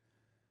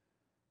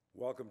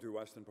Welcome to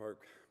Weston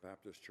Park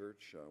Baptist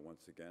Church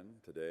once again.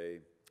 Today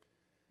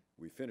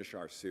we finish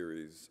our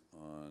series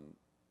on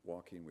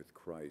walking with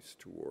Christ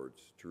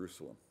towards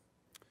Jerusalem.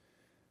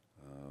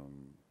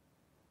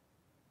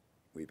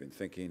 We've been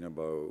thinking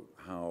about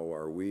how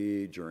are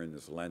we during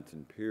this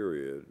Lenten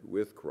period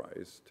with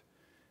Christ,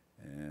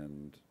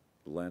 and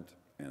Lent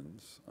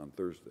ends on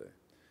Thursday.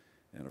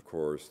 And of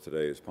course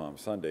today is Palm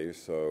Sunday,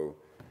 so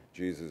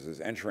Jesus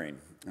is entering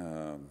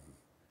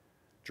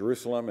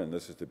Jerusalem, and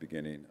this is the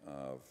beginning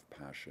of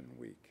Passion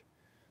Week.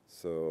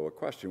 So a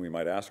question we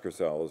might ask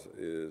ourselves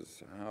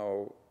is,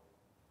 how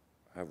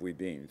have we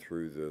been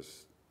through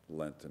this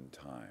Lenten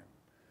time?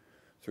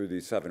 Through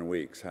these 7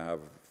 weeks, have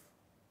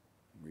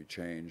we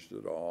changed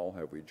at all?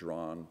 Have we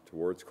drawn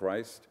towards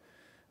Christ?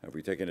 Have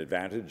we taken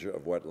advantage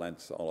of what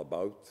Lent's all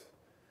about?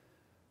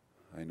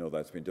 I know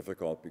that's been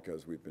difficult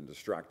because we've been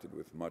distracted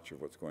with much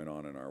of what's going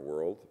on in our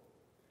world.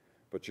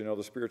 But you know,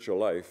 the spiritual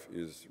life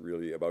is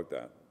really about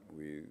that.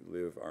 We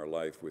live our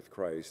life with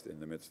Christ in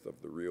the midst of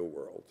the real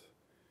world.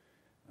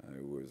 I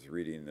was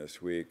reading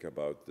this week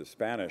about the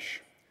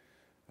Spanish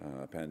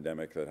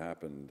pandemic that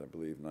happened, I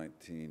believe,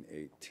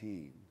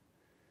 1918.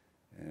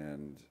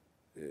 And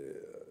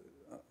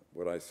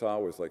what I saw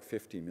was like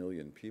 50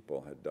 million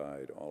people had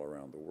died all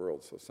around the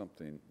world, so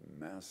something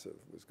massive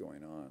was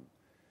going on.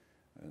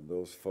 And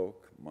those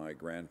folk, my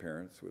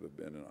grandparents, would have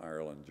been in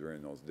Ireland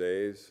during those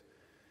days,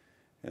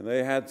 and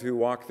they had to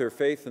walk their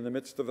faith in the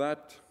midst of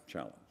that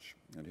challenge.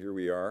 And here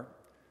we are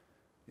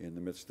in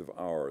the midst of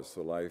ours.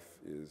 So life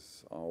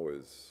is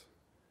always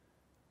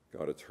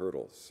got its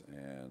hurdles,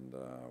 and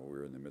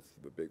we're in the midst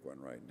of a big one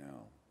right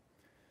now.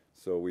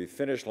 So we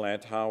finished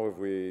Lent.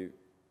 We're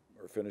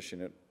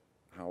finishing it.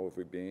 How have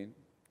we been?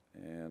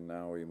 And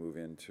now we move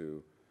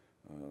into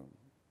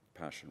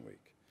Passion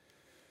Week.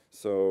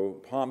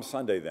 So Palm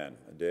Sunday then,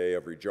 a day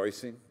of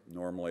rejoicing.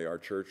 Normally our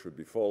church would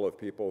be full of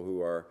people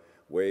who are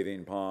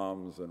waving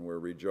palms, and we're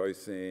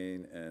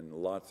rejoicing, and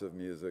lots of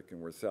music,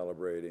 and we're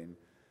celebrating.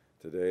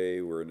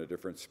 Today we're in a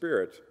different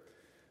spirit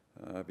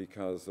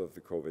because of the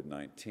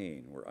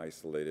COVID-19. We're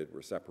isolated,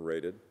 we're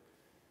separated.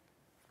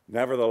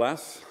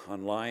 Nevertheless,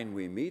 online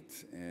we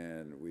meet,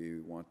 and we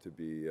want to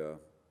be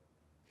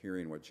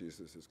hearing what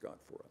Jesus has got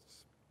for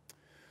us.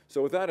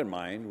 So with that in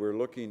mind, we're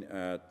looking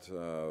at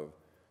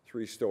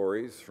 3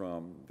 stories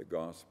from the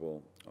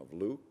Gospel of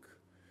Luke.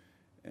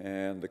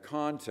 And the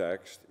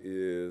context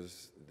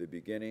is the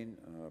beginning.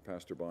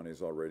 Pastor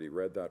Bonnie's already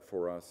read that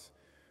for us,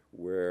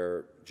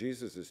 where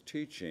Jesus is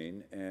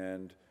teaching,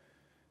 and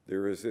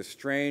there is this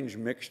strange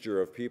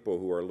mixture of people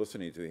who are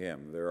listening to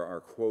him. There are,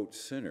 quote,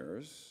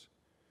 sinners,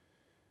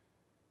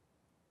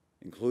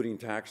 including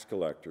tax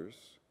collectors,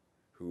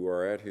 who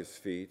are at his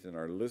feet and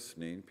are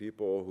listening,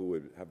 people who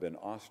would have been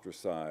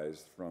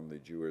ostracized from the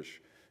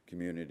Jewish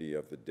community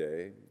of the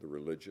day, the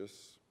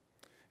religious.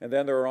 And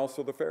then there are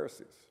also the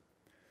Pharisees.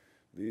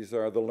 These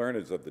are the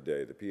learneds of the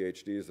day, the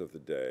PhDs of the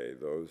day,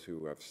 those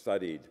who have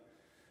studied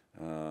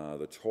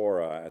the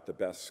Torah at the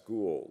best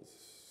schools,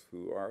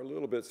 who are a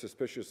little bit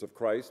suspicious of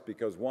Christ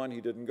because, one,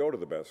 he didn't go to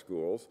the best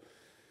schools.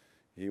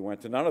 He went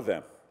to none of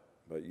them.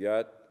 But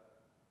yet,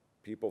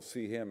 people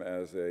see him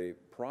as a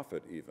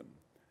prophet even,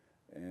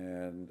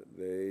 and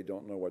they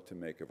don't know what to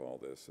make of all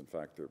this. In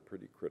fact, they're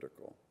pretty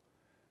critical.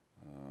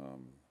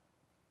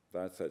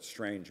 That's that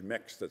strange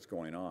mix that's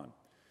going on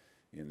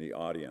in the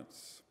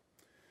audience.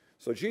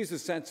 So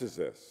Jesus senses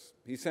this.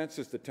 He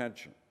senses the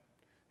tension.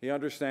 He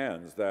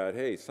understands that,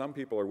 hey, some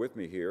people are with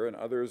me here and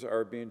others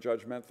are being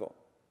judgmental.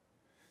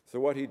 So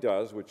what he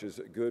does, which is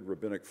a good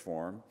rabbinic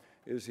form,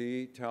 is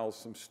he tells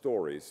some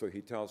stories. So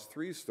he tells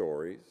 3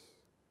 stories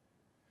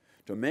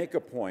to make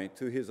a point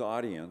to his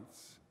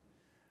audience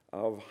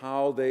of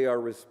how they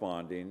are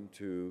responding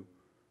to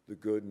the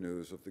good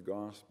news of the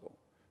gospel.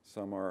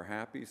 Some are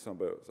happy, some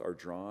are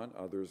drawn,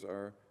 others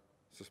are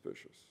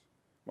suspicious,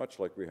 much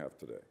like we have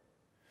today.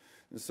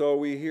 And so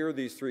we hear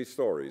these 3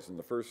 stories. And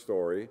the first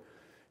story,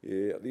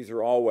 these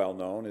are all well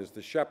known, is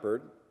the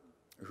shepherd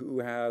who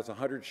has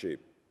 100 sheep.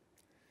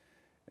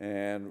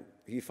 And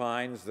he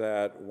finds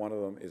that one of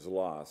them is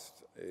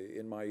lost.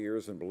 In my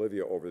years in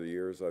Bolivia over the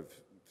years, I've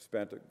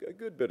spent a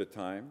good bit of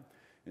time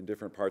in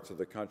different parts of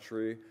the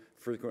country,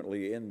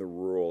 frequently in the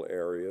rural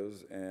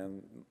areas,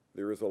 and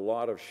there is a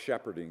lot of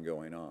shepherding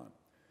going on.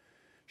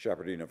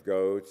 Shepherding of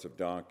goats, of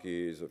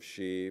donkeys, of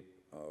sheep,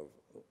 of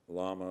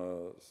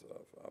llamas,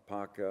 of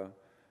alpaca.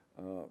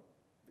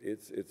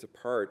 It's a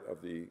part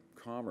of the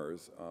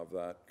commerce of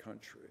that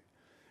country.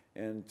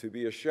 And to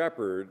be a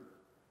shepherd,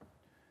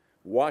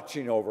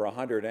 watching over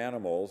 100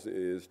 animals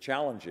is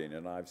challenging,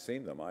 and I've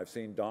seen them. I've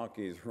seen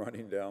donkeys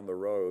running down the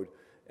road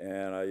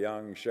and a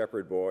young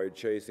shepherd boy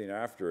chasing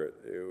after it.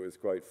 It was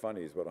quite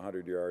funny. He's about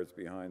 100 yards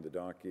behind the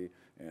donkey,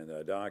 and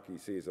the donkey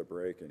sees a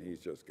break, and he's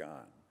just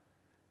gone.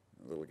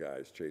 The little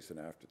guy's chasing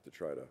after it to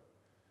try to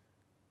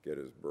get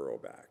his burro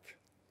back.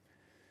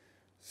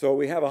 So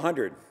we have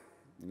 100,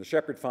 and the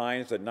shepherd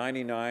finds that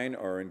 99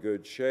 are in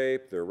good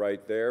shape, they're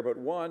right there, but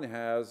one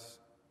has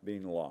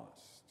been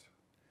lost.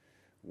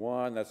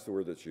 One, that's the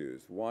word that's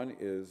used, one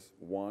is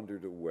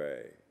wandered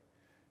away.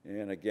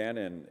 And again,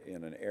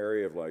 in an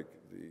area of like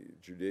the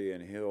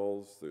Judean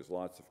hills, there's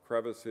lots of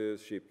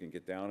crevices. Sheep can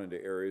get down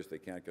into areas they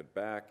can't get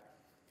back.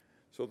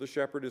 So the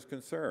shepherd is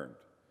concerned,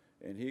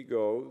 and he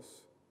goes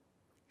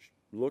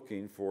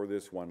looking for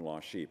this one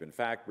lost sheep. In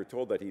fact, we're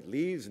told that he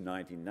leaves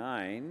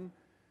 99,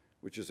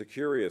 which is a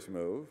curious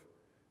move,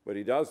 but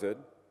he does it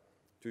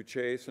to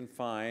chase and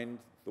find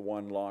the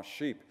one lost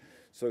sheep.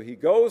 So he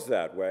goes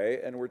that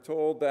way, and we're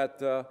told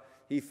that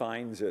he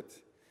finds it.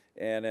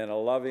 And in a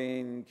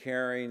loving,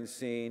 caring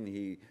scene,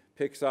 he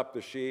picks up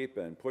the sheep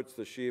and puts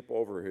the sheep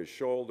over his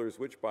shoulders,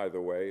 which, by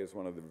the way, is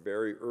one of the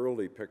very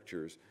early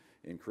pictures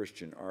in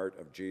Christian art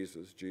of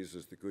Jesus.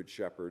 Jesus, the Good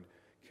Shepherd,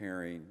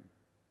 carrying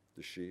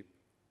the sheep.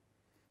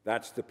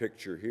 That's the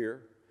picture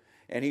here.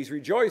 And he's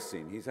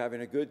rejoicing. He's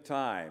having a good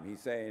time.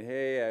 He's saying,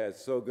 hey,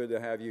 it's so good to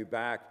have you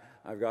back.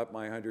 I've got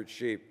my 100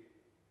 sheep.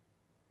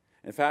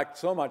 In fact,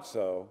 so much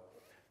so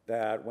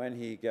that when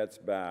he gets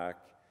back,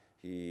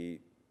 he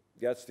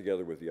gets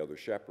together with the other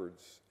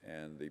shepherds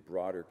and the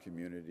broader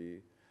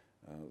community.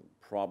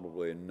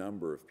 Probably a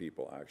number of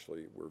people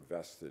actually were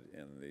vested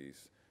in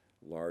these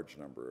large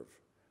number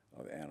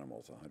of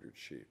animals, 100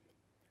 sheep.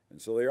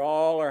 And so they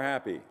all are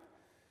happy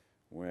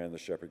when the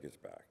shepherd gets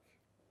back.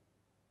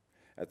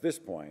 At this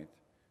point,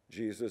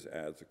 Jesus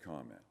adds a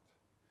comment.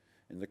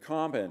 And the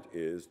comment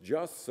is,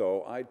 just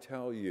so I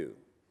tell you,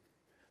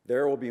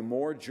 there will be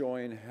more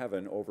joy in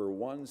heaven over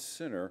one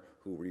sinner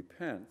who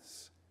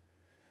repents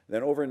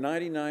than over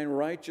 99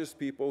 righteous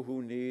people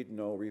who need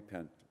no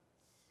repentance.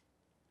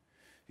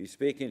 He's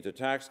speaking to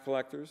tax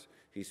collectors,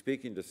 he's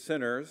speaking to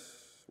sinners,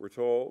 we're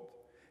told,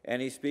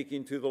 and he's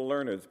speaking to the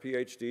learned,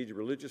 PhD,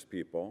 religious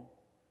people,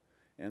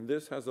 and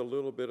this has a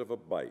little bit of a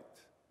bite.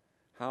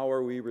 How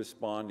are we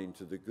responding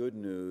to the good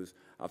news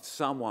of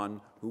someone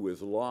who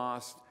is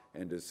lost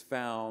and is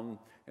found?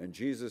 And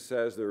Jesus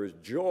says there is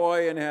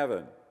joy in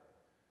heaven.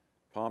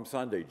 Palm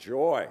Sunday,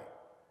 joy,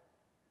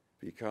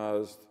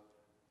 because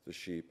the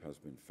sheep has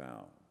been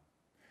found.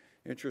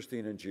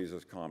 Interesting in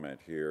Jesus' comment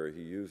here,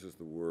 he uses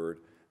the word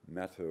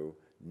metoneo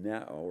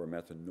or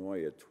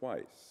metanoia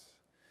twice.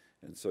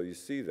 And so you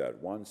see that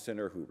one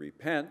sinner who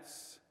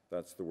repents,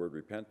 that's the word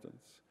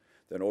repentance,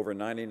 then over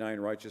 99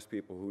 righteous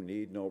people who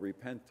need no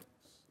repentance.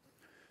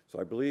 So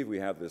I believe we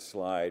have this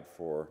slide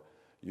for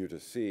you to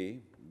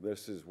see.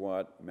 This is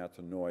what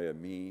metanoia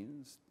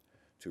means,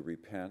 to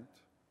repent.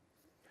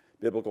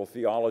 Biblical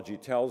theology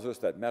tells us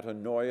that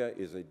metanoia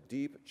is a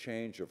deep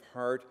change of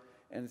heart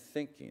and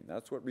thinking.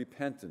 That's what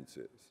repentance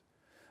is,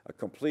 a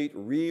complete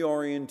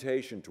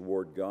reorientation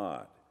toward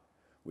God,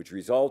 which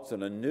results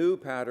in a new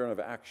pattern of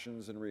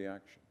actions and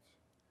reactions.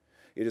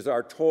 It is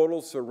our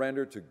total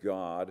surrender to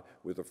God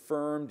with a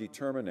firm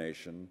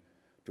determination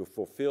to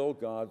fulfill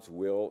God's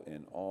will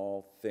in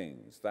all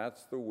things.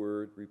 That's the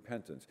word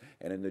repentance.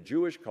 And in the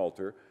Jewish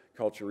culture,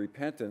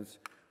 repentance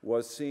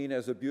was seen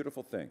as a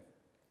beautiful thing.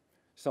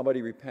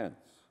 Somebody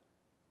repents.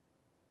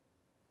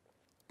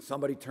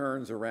 Somebody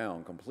turns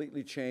around,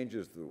 completely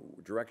changes the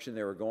direction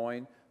they were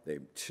going. They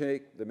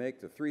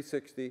make the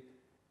 360,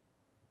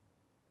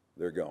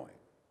 they're going.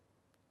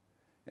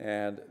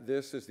 And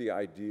this is the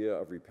idea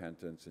of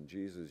repentance, and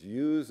Jesus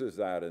uses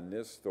that in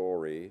this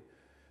story.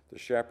 The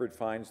shepherd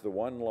finds the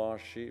one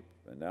lost sheep,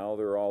 and now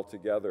they're all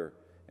together.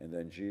 And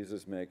then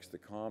Jesus makes the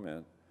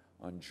comment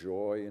on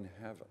joy in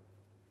heaven.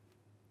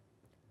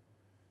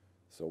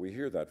 So we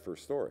hear that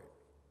first story.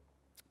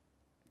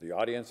 The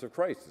audience of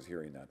Christ is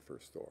hearing that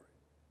first story.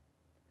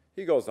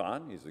 He goes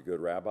on, he's a good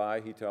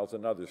rabbi, he tells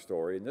another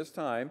story, and this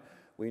time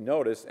we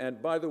notice,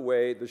 and by the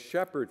way, the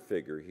shepherd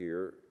figure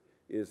here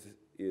is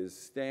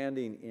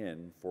standing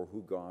in for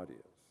who God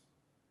is.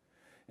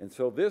 And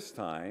so this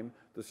time,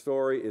 the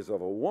story is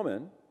of a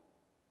woman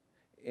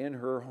in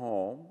her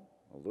home,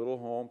 a little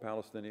home,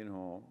 Palestinian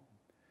home,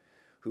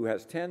 who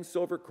has 10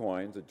 silver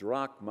coins, a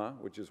drachma,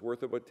 which is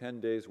worth about 10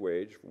 days'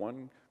 wage.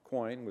 One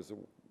coin was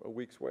a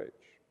week's wage.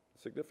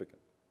 Significant.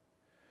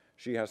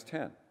 She has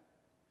 10.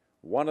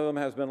 One of them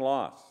has been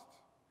lost.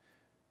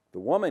 The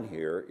woman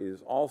here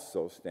is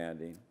also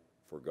standing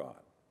for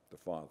God, the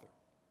Father.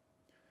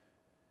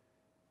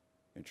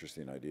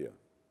 Interesting idea.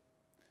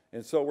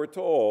 And so we're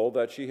told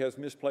that she has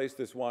misplaced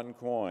this one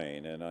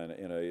coin, and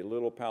in a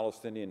little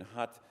Palestinian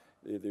hut,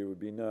 there would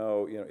be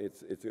no,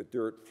 it's a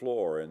dirt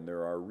floor, and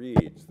there are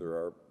reeds, there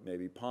are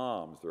maybe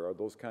palms, there are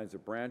those kinds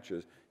of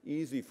branches,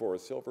 easy for a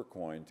silver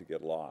coin to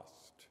get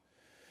lost.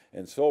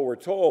 And so we're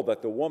told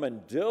that the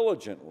woman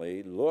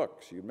diligently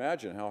looks. You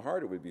imagine how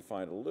hard it would be to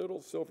find a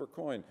little silver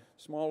coin,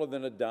 smaller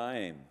than a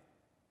dime.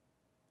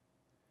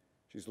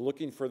 She's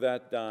looking for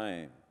that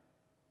dime,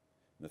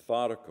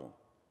 methodical,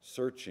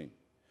 searching.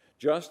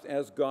 Just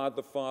as God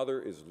the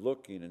Father is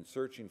looking and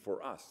searching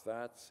for us,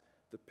 that's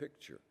the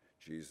picture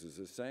Jesus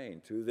is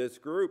saying to this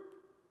group.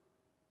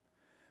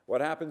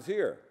 What happens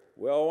here?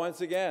 Well, once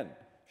again,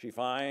 she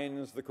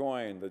finds the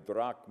coin, the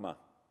drachma,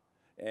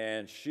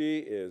 and she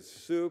is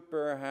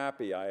super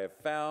happy. I have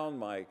found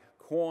my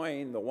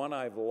coin, the one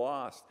I've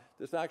lost.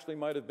 This actually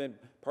might have been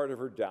part of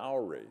her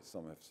dowry,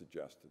 some have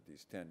suggested,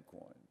 these 10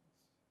 coins.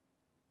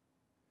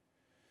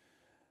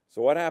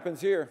 So what happens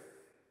here?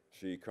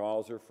 She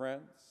calls her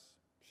friends.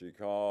 She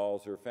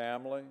calls her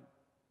family,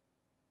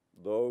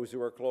 those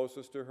who are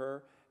closest to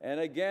her. And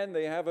again,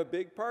 they have a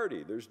big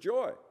party. There's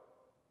joy.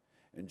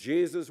 And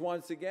Jesus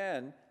once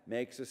again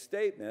makes a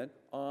statement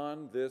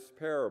on this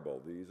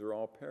parable. These are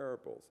all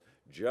parables.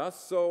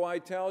 Just so I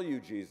tell you,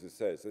 Jesus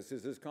says, this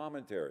is his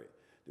commentary.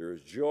 There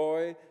is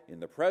joy in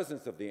the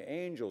presence of the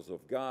angels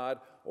of God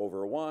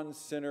over one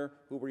sinner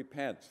who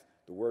repents.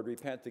 The word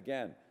repent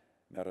again,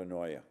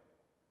 metanoia.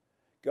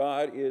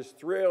 God is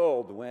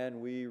thrilled when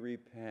we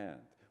repent,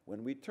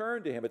 when we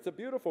turn to him. It's a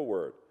beautiful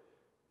word.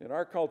 In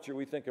our culture,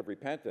 we think of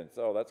repentance.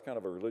 Oh, that's kind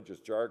of a religious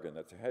jargon.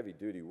 That's a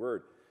heavy-duty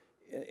word.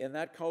 In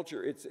that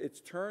culture,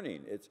 it's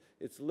turning.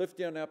 It's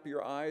lifting up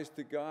your eyes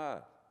to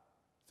God.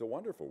 It's a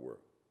wonderful word.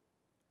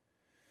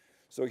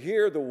 So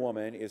here the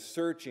woman is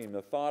searching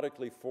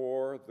methodically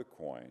for the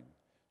coin,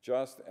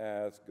 just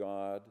as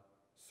God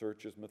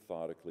searches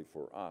methodically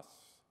for us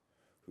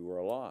who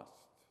are lost.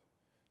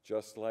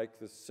 Just like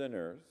the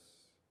sinners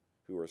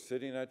who are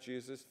sitting at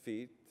Jesus'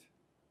 feet.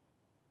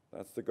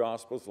 That's the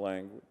gospel's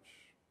language.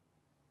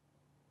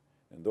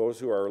 And those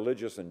who are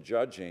religious and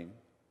judging,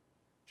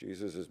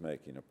 Jesus is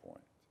making a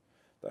point.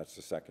 That's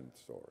the second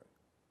story.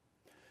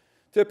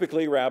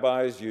 Typically,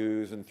 rabbis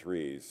use in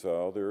threes,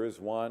 so there is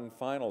one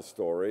final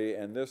story,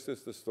 and this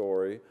is the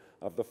story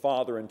of the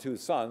father and two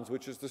sons,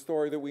 which is the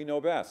story that we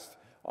know best,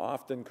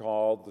 often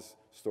called the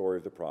story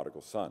of the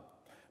prodigal son.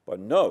 But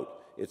note,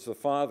 it's the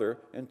father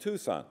and two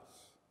sons.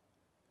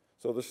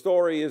 So the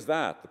story is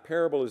that, the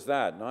parable is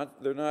that.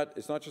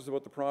 It's not just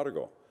about the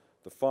prodigal.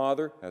 The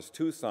father has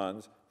two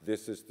sons.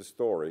 This is the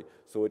story.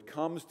 So it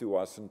comes to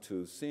us in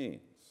two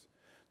scenes.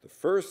 The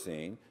first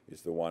scene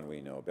is the one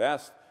we know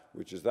best,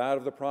 which is that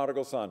of the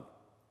prodigal son.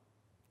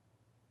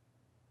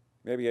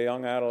 Maybe a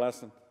young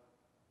adolescent.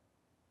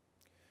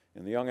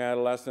 And the young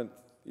adolescent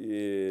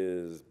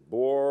is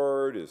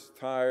bored, is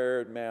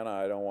tired. Man,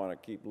 I don't want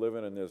to keep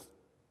living in this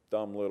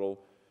dumb little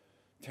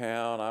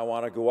town. I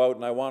want to go out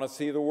and I want to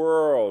see the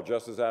world,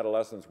 just as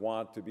adolescents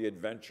want to be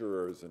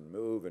adventurers and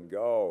move and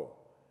go.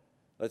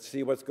 Let's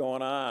see what's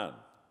going on.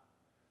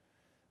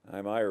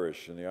 I'm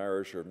Irish, and the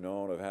Irish are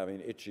known of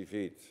having itchy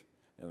feet,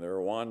 and they're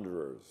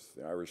wanderers.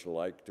 The Irish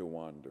like to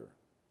wander.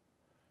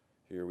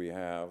 Here we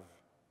have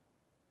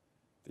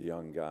the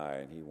young guy,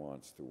 and he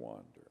wants to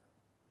wander.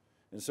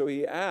 And so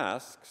he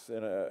asks,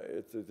 and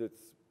it's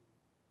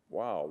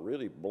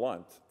really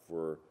blunt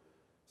for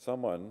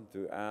someone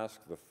to ask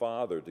the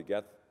father to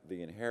get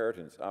the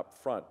inheritance up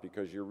front,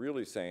 because you're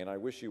really saying, I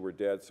wish you were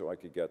dead so I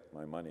could get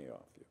my money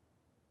off you.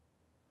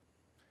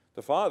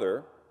 The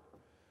father,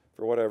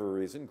 for whatever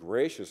reason,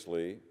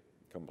 graciously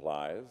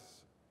complies,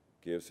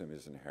 gives him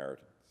his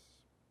inheritance.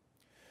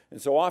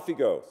 And so off he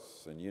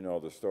goes. And you know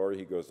the story.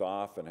 He goes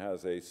off and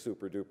has a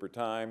super-duper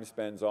time,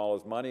 spends all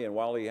his money, and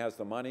while he has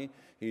the money,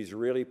 he's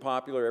really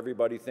popular.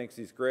 Everybody thinks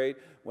he's great.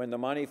 When the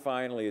money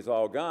finally is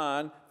all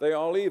gone, they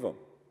all leave him.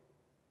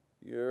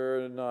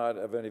 You're not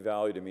of any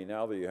value to me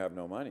now that you have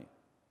no money.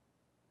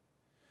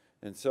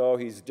 And so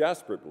he's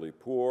desperately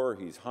poor.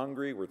 He's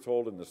hungry. We're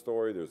told in the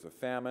story there's a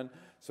famine.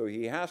 So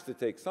he has to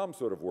take some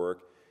sort of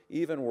work,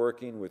 even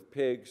working with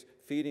pigs,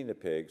 feeding the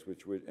pigs,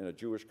 which would, in a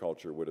Jewish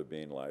culture would have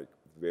been like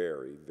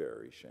very,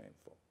 very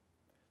shameful.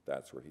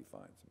 That's where he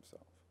finds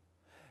himself.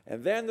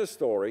 And then the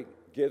story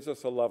gives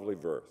us a lovely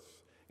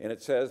verse. And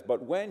it says,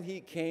 but when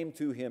he came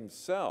to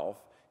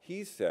himself,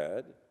 he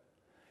said,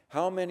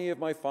 how many of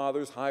my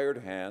father's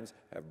hired hands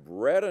have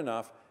bread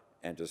enough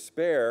and to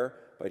spare,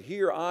 but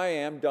here I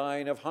am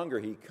dying of hunger.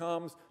 He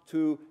comes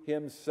to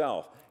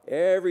himself.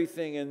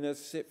 Everything in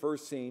this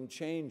first scene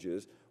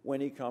changes when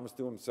he comes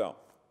to himself.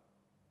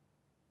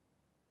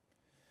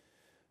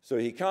 So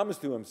he comes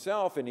to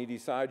himself and he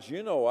decides,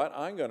 you know what,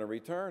 I'm going to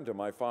return to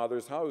my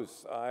father's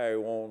house. I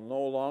will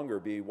no longer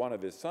be one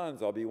of his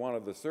sons. I'll be one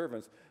of the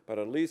servants, but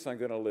at least I'm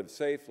going to live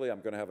safely. I'm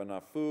going to have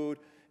enough food.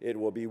 It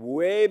will be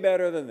way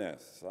better than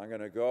this. I'm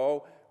going to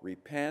go,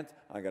 repent.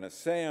 I'm going to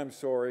say I'm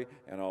sorry,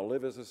 and I'll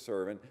live as a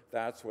servant.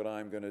 That's what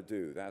I'm going to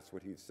do. That's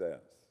what he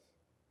says.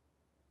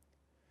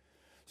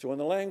 So in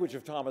the language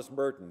of Thomas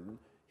Merton,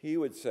 he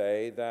would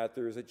say that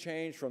there's a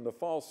change from the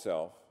false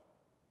self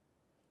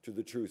to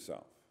the true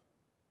self.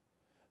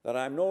 That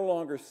I'm no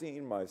longer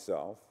seeing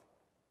myself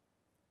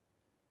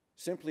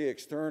simply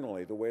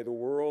externally, the way the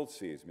world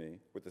sees me,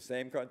 with the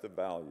same kinds of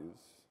values.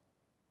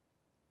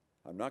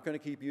 I'm not going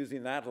to keep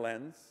using that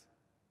lens,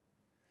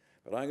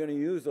 but I'm going to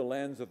use the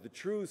lens of the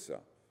true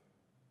self,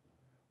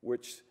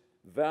 which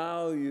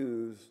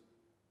values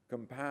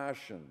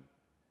compassion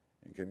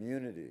and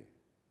community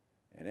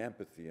and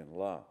empathy and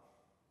love.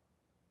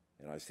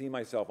 And I see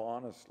myself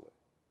honestly.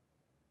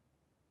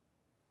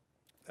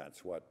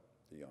 That's what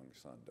the young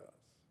son does.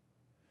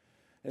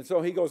 And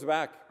so he goes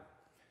back.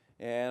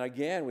 And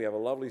again, we have a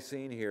lovely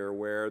scene here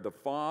where the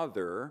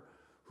father,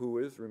 who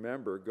is,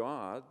 remember,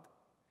 God,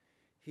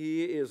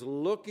 he is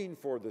looking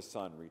for the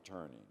son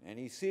returning. And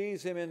he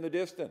sees him in the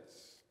distance.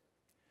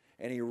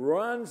 And he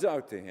runs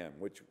out to him,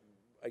 which,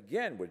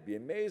 again, would be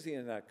amazing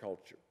in that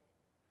culture.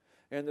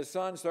 And the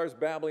son starts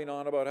babbling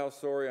on about how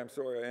sorry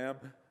I am.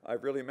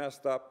 I've really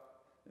messed up.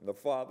 And the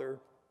Father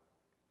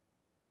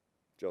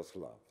just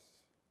loves.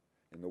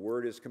 And the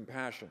word is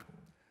compassion,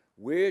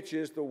 which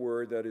is the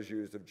word that is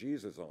used of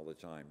Jesus all the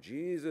time.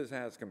 Jesus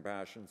has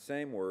compassion,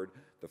 same word.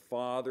 The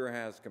Father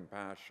has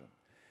compassion.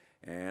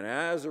 And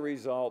as a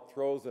result,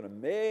 throws an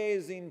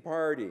amazing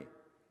party.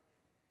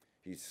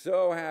 He's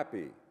so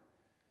happy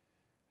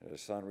that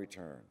his son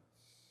returns.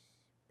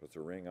 Puts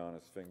a ring on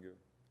his finger,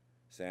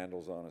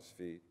 sandals on his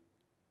feet,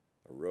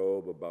 a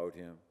robe about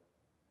him.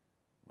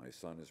 My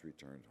son has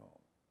returned home.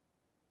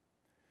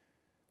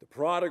 The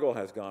prodigal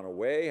has gone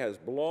away, has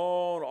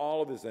blown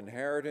all of his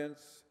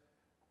inheritance.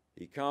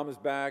 He comes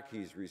back,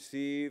 he's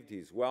received,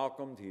 he's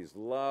welcomed, he's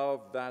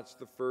loved. That's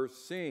the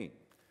first scene.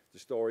 The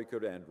story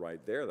could end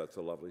right there. That's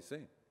a lovely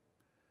scene.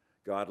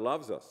 God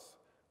loves us.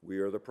 We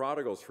are the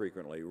prodigals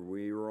frequently.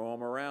 We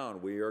roam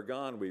around. We are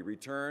gone. We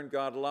return.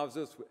 God loves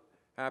us.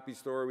 Happy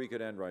story. We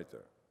could end right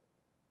there.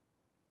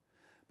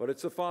 But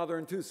it's a father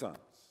and two sons.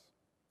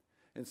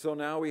 And so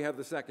now we have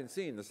the second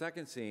scene. The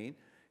second scene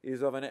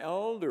is of an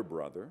elder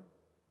brother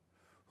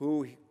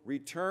who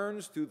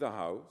returns to the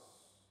house,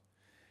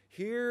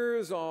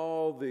 hears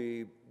all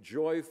the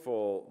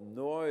joyful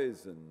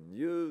noise and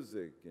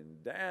music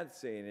and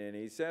dancing, and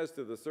he says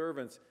to the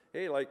servants,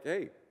 hey,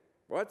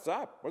 what's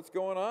up? What's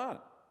going on?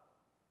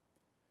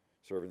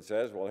 Servant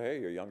says, well, hey,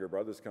 your younger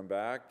brother's come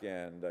back,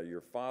 and your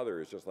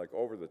father is just like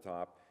over the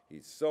top.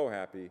 He's so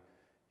happy,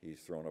 he's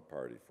thrown a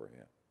party for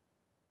him.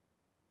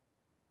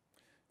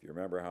 If you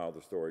remember how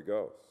the story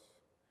goes,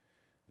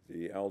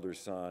 the elder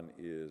son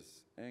is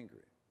angry.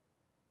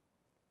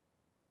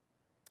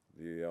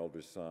 The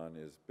elder son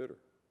is bitter.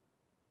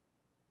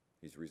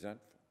 He's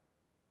resentful.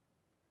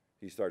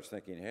 He starts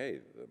thinking, hey,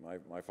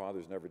 my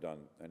father's never done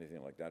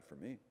anything like that for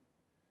me.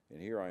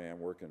 And here I am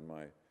working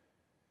my,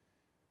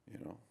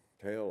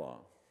 tail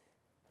off.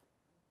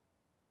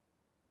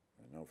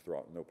 And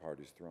no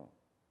party's thrown.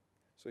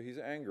 So he's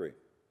angry.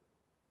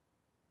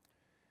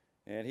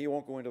 And he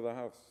won't go into the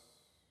house.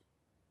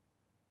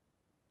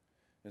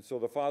 And so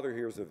the father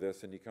hears of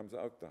this and he comes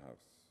out the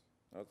house.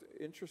 Now it's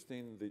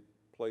interesting, the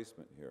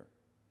placement here.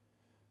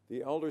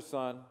 The elder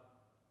son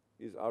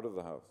is out of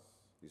the house.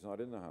 He's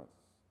not in the house.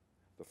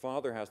 The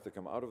father has to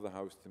come out of the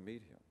house to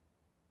meet him.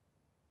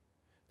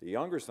 The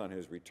younger son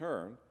who's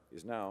returned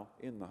is now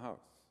in the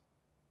house.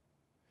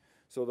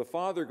 So the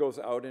father goes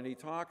out and he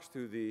talks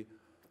to the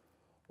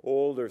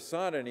older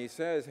son and he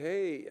says,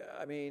 hey,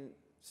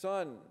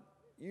 son,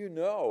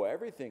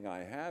 everything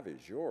I have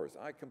is yours.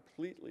 I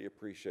completely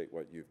appreciate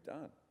what you've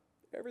done.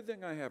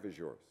 Everything I have is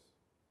yours.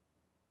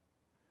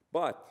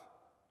 But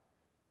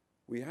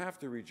we have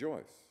to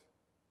rejoice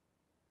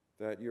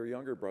that your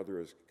younger brother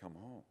has come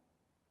home.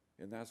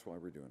 And that's why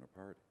we're doing a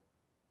party.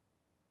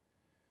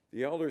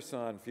 The elder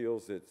son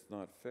feels it's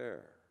not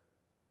fair.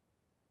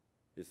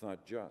 It's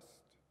not just.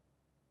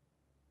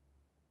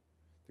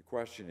 The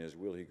question is,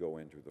 will he go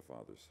into the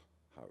father's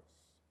house?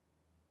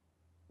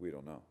 We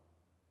don't know.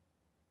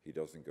 He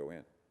doesn't go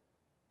in.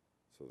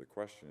 So the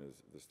question is,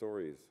 the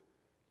story is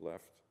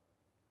left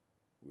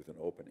with an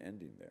open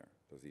ending there.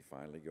 Does he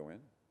finally go in?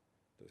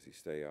 Does he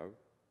stay out?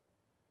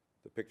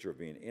 The picture of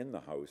being in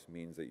the house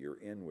means that you're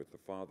in with the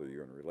Father,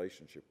 you're in a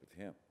relationship with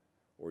him.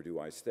 Or do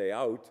I stay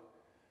out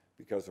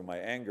because of my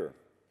anger,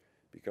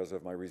 because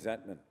of my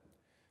resentment,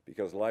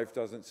 because life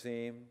doesn't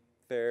seem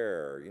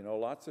fair?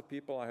 Lots of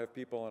people, I have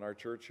people in our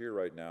church here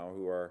right now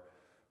who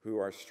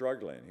are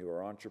struggling, who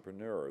are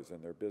entrepreneurs,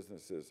 and their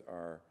businesses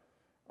are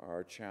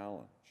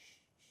challenged.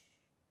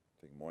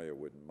 I think Moya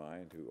wouldn't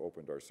mind, who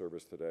opened our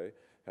service today,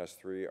 has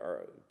 3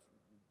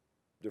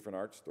 different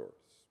art stores,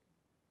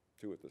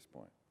 2 at this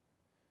point.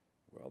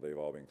 Well, they've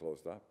all been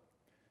closed up.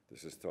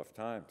 This is tough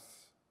times.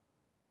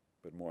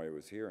 But Moya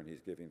was here, and he's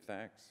giving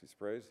thanks. He's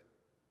praising.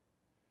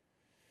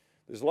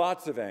 There's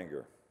lots of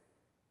anger,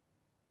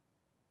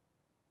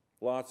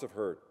 lots of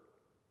hurt,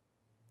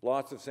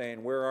 lots of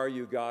saying, where are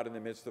you, God, in the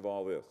midst of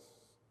all this?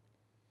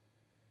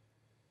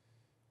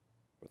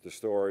 But the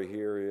story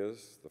here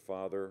is the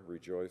Father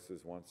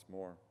rejoices once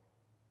more.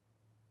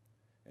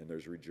 And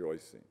there's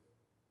rejoicing.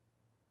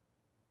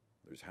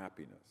 There's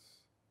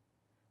happiness.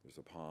 There's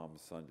a Palm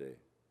Sunday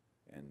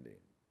ending.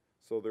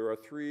 So there are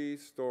 3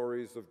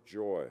 stories of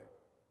joy.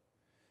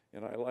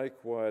 And I like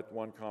what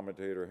one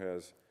commentator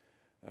has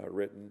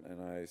written,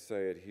 and I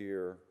say it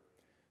here.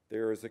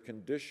 There is a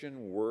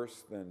condition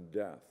worse than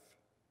death,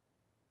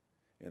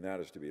 and that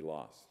is to be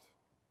lost.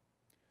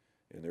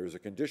 And there is a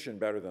condition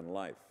better than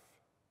life,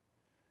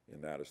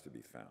 and that is to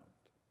be found.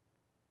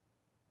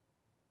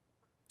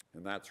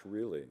 And that's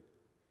really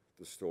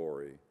the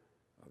story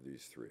of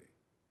these 3.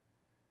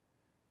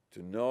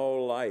 To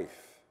know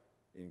life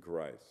in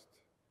Christ,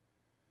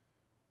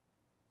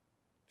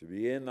 to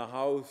be in the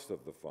house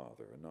of the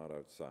Father and not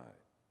outside,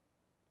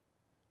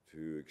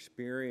 to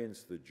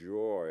experience the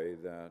joy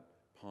that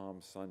Palm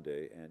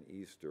Sunday and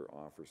Easter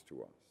offers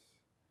to us.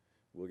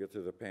 We'll get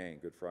to the pain.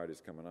 Good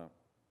Friday's coming up.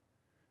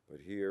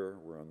 But here,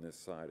 we're on this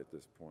side at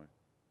this point.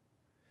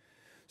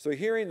 So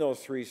hearing those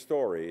 3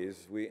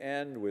 stories, we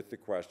end with the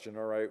question,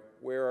 all right,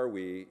 where are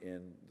we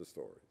in the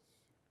stories?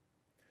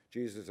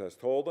 Jesus has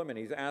told them, and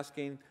he's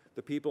asking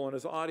the people in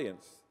his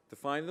audience to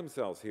find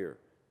themselves here.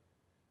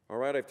 All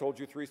right, I've told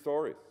you 3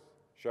 stories.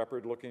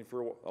 Shepherd looking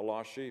for a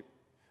lost sheep,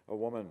 a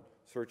woman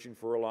searching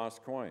for a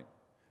lost coin,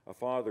 a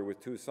father with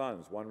 2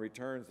 sons. One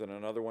returns and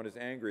another one is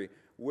angry.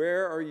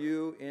 Where are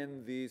you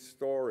in these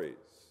stories?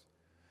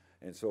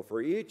 And so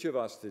for each of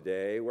us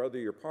today, whether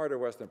you're part of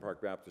Weston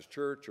Park Baptist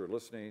Church or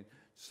listening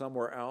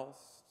somewhere else,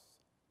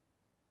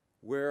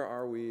 where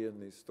are we in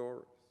these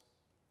stories?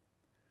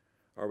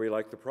 Are we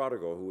like the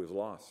prodigal who is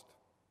lost?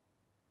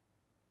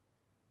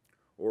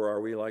 Or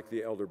are we like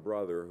the elder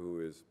brother who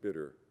is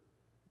bitter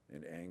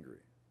and angry?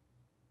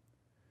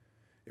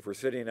 If we're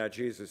sitting at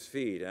Jesus'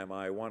 feet, am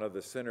I one of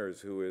the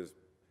sinners who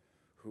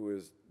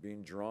is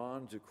being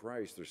drawn to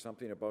Christ? There's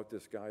something about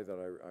this guy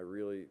that I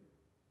really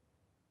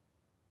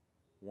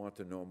want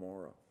to know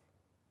more of.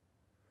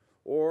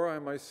 Or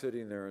am I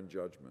sitting there in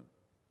judgment?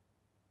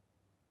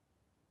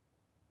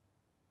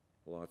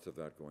 Lots of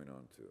that going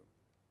on too.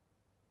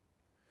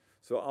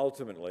 So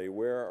ultimately,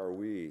 where are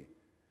we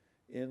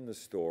in the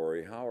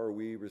story? How are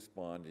we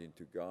responding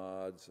to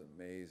God's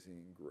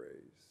amazing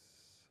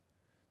grace?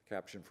 The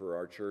caption for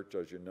our church,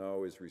 as you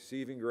know, is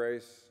receiving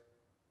grace,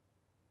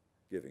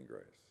 giving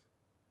grace.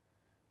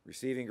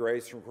 Receiving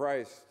grace from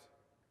Christ,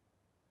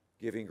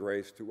 giving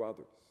grace to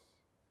others.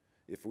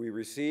 If we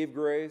receive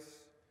grace,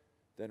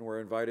 then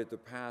we're invited to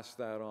pass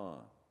that on.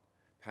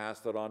 Pass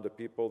that on to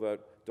people that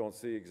don't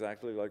see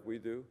exactly like we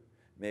do.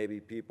 Maybe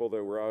people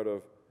that we're out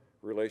of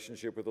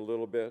relationship with a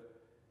little bit.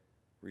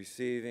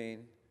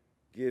 Receiving,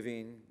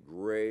 giving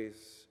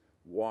grace,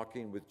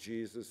 walking with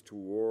Jesus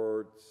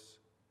towards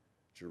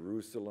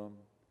Jerusalem.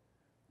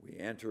 We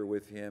enter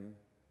with him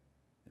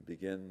and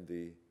begin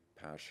the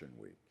Passion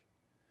Week.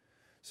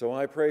 So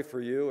I pray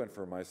for you and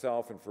for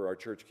myself and for our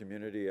church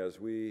community as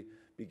we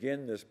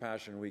begin this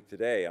Passion Week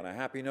today on a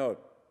happy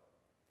note,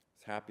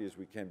 as happy as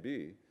we can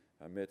be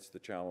amidst the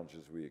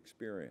challenges we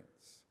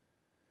experience,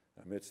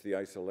 amidst the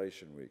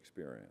isolation we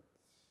experience,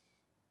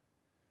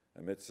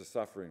 amidst the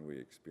suffering we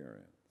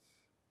experience,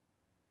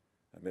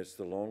 amidst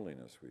the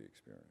loneliness we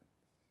experience.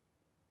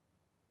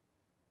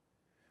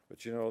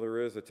 But you know, there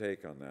is a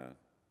take on that.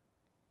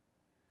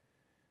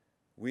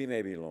 We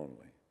may be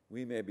lonely,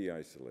 we may be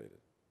isolated,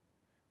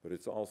 but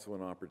it's also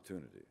an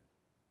opportunity.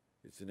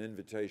 It's an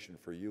invitation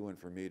for you and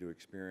for me to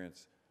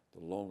experience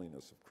the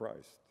loneliness of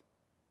Christ,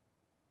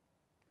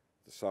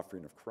 the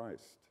suffering of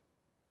Christ,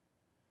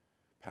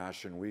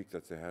 Passion Week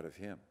that's ahead of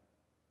him.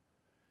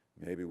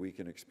 Maybe we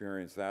can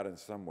experience that in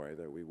some way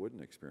that we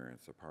wouldn't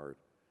experience apart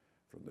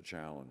from the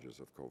challenges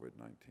of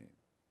COVID-19.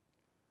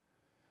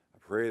 I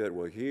pray that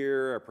we'll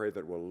hear, I pray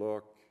that we'll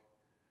look,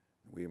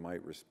 and we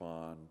might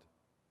respond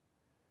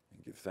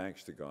and give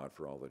thanks to God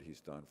for all that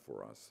he's done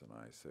for us. And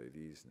I say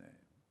these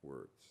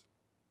words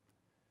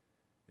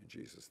in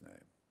Jesus'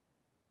 name.